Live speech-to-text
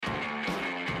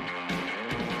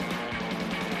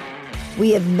We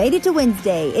have made it to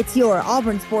Wednesday. It's your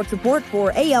Auburn Sports Report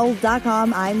for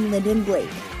AL.com. I'm Lyndon Blake.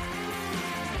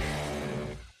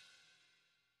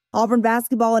 Auburn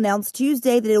Basketball announced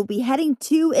Tuesday that it will be heading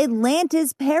to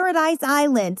Atlanta's Paradise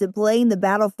Island to play in the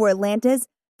Battle for Atlantis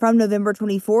from November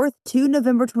 24th to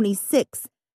November 26th.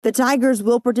 The Tigers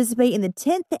will participate in the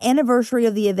 10th anniversary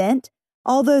of the event,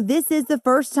 although this is the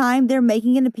first time they're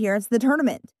making an appearance in the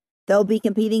tournament. They'll be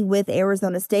competing with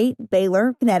Arizona State,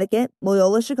 Baylor, Connecticut,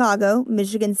 Loyola Chicago,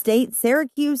 Michigan State,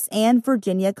 Syracuse, and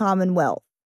Virginia Commonwealth.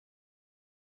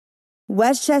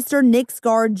 Westchester Knicks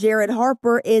guard Jared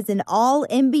Harper is an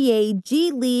All-NBA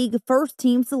G League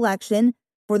first-team selection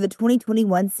for the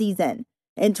 2021 season.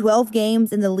 In 12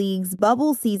 games in the league's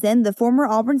bubble season, the former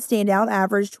Auburn standout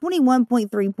averaged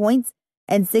 21.3 points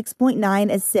and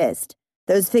 6.9 assists.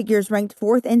 Those figures ranked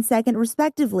 4th and 2nd,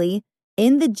 respectively,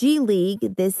 in the G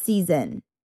League this season.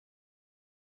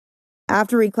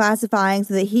 After reclassifying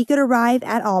so that he could arrive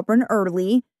at Auburn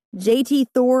early, JT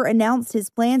Thor announced his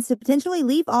plans to potentially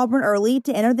leave Auburn early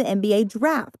to enter the NBA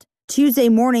draft. Tuesday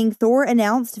morning, Thor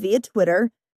announced via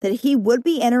Twitter that he would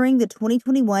be entering the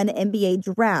 2021 NBA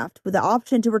draft with the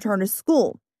option to return to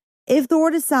school. If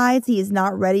Thor decides he is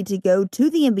not ready to go to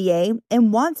the NBA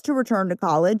and wants to return to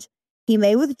college, he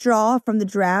may withdraw from the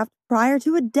draft prior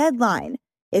to a deadline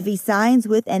if he signs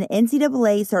with an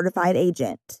NCAA certified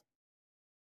agent.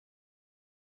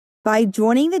 By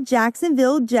joining the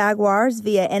Jacksonville Jaguars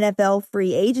via NFL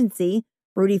free agency,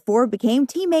 Rudy Ford became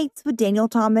teammates with Daniel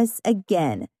Thomas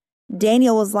again.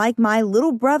 Daniel was like my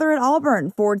little brother at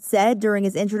Auburn, Ford said during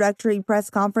his introductory press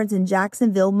conference in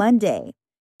Jacksonville Monday.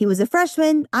 He was a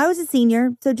freshman, I was a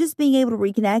senior, so just being able to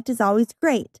reconnect is always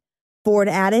great. Ford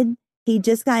added, he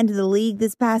just got into the league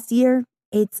this past year.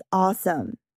 It's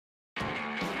awesome.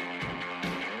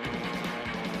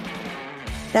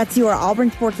 That's your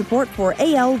Auburn Sports Report for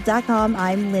AL.com.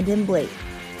 I'm Lyndon Blake.